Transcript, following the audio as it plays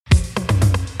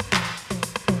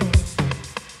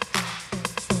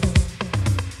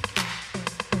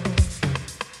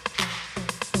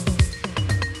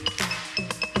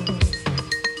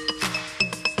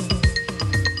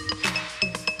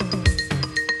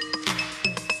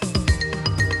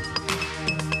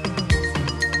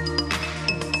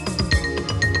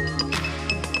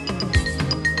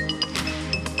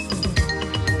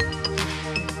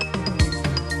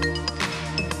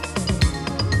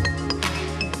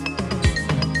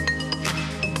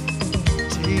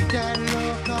that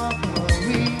look of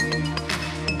worry.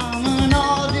 I'm an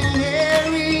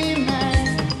ordinary man.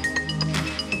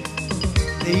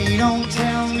 They don't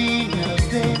tell me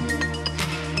nothing,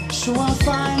 so I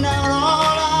find out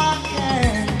all I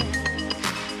can.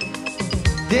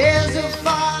 There's a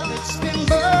fire that's been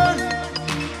burning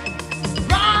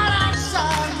right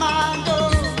outside my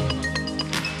door.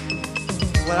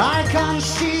 Well, I can't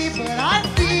see, but I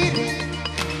feel it.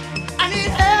 I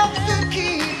need help to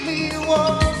keep me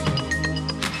warm.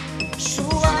 So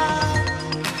I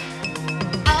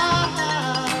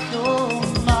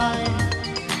don't mind.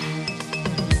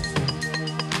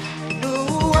 No,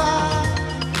 I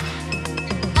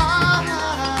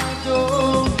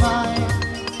don't mind.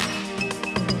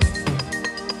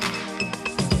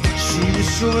 See,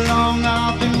 so long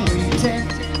I've been waiting,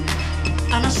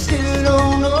 and I still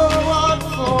don't know what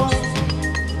for.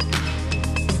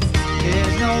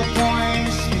 There's no point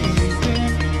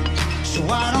sleeping, so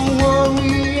I don't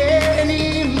worry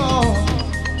anymore.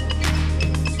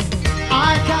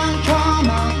 I can't come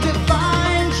out to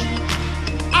find you.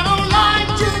 I don't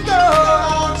like to go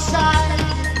outside,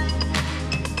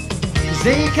 'cause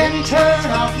they can turn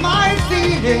off my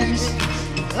feelings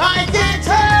like they're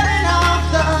turning off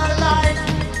the light.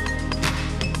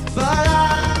 But I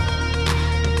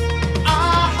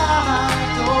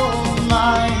don't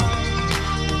mind.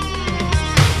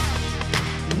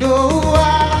 No,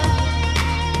 I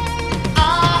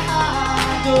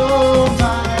don't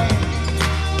mind.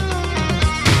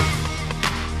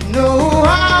 No,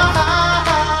 I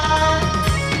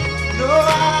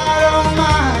don't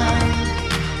mind.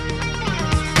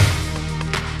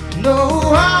 No,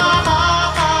 I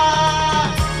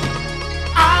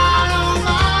don't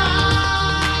mind.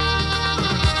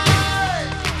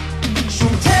 So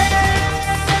take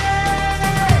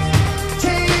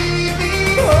me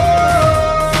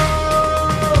home,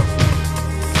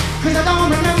 'cause I don't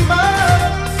remember.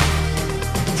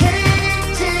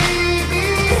 Take me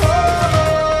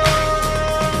home,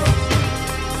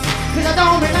 'cause I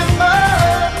don't remember.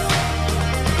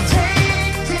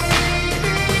 Take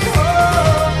me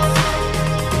home.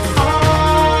 Oh,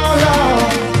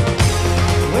 Lord.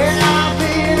 Well, I've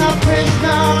been a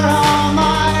prisoner all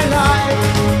my life,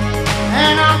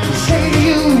 and I can say to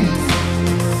you,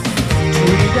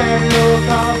 take that look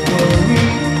of worry.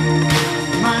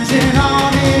 Mine's an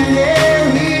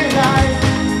ordinary life,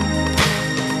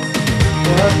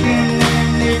 working when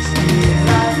it's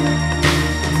daylight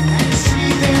and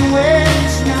sleeping when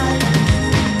it's night.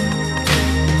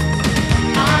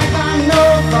 I got no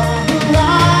far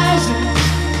horizons,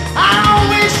 I don't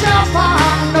wish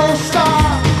upon no star.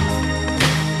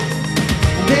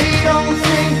 They don't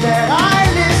think that I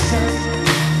listen,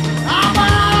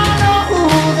 but I know who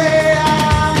they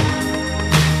are.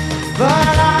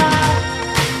 But I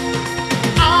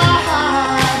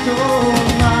don't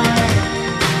mind.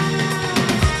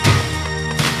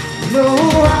 No,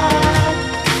 I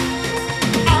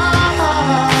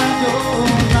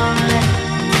don't mind.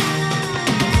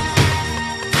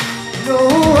 No,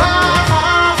 I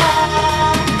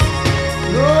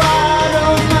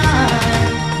don't mind.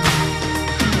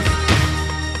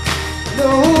 No,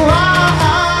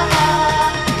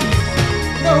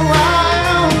 I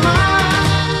don't mind.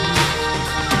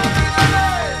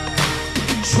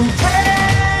 So take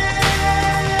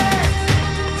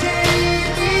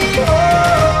me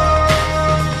home,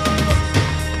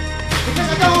 because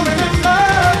I don't remember.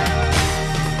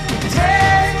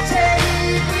 Take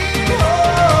me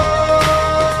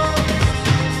home,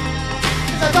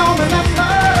 'cause I don't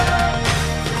remember.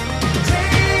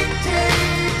 Take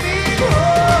me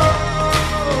home,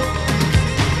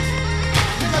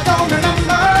 'cause I don't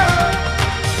remember.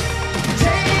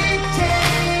 Take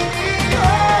me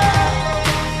home.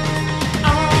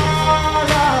 Oh,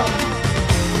 Lord.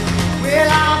 Well,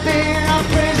 I've been a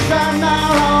prisoner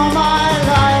all my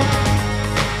life,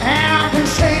 and I can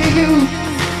say to you,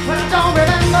 but I don't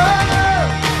remember.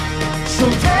 So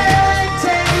take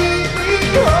me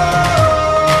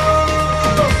home,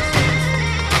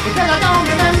 because I don't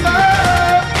remember.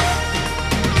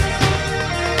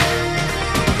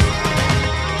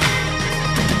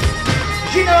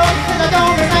 You know, because I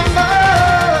don't remember.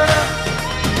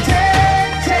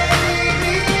 Take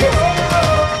me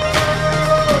home,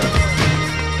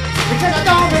 because I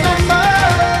don't remember.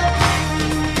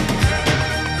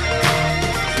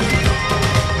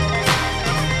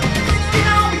 You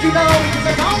know, because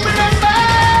I don't remember.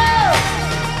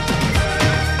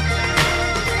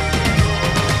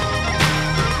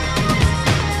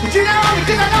 But you know,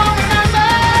 because I don't remember.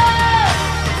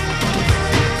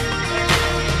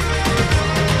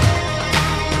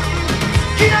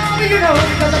 You know,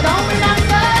 because I don't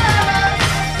remember.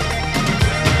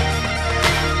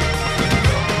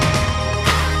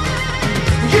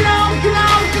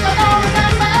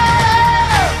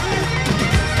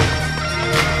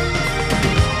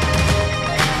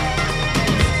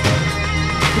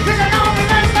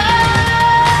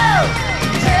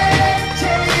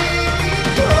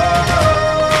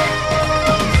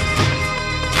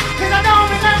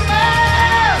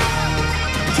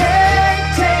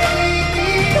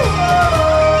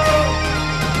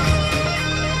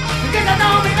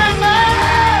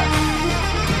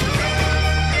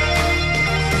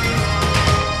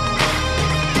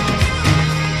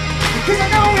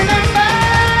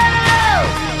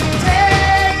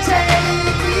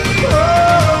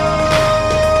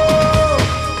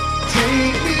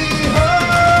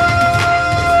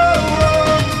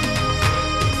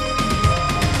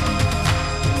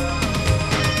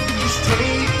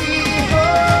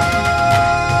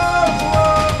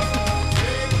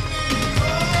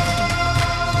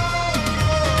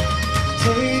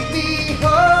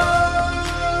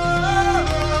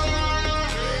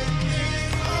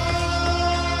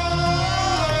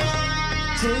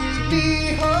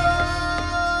 me home.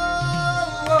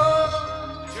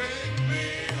 Take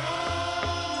me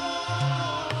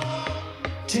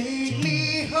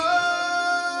home.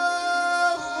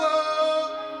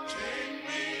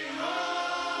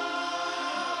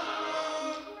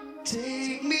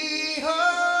 Take me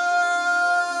home.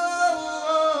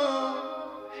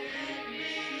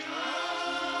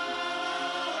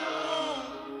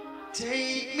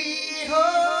 Take me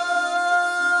home.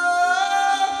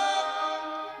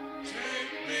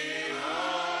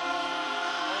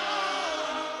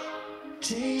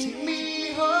 Take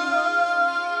me home.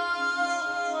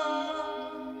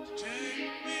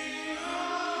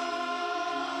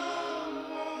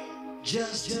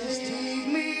 Just take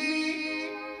me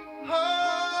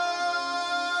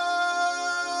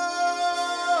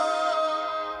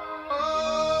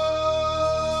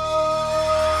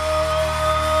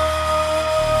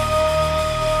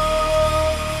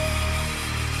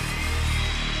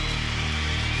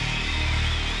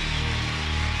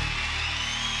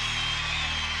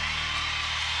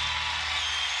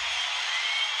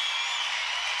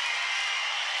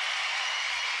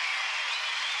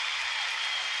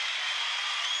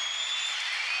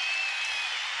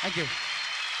Thank you.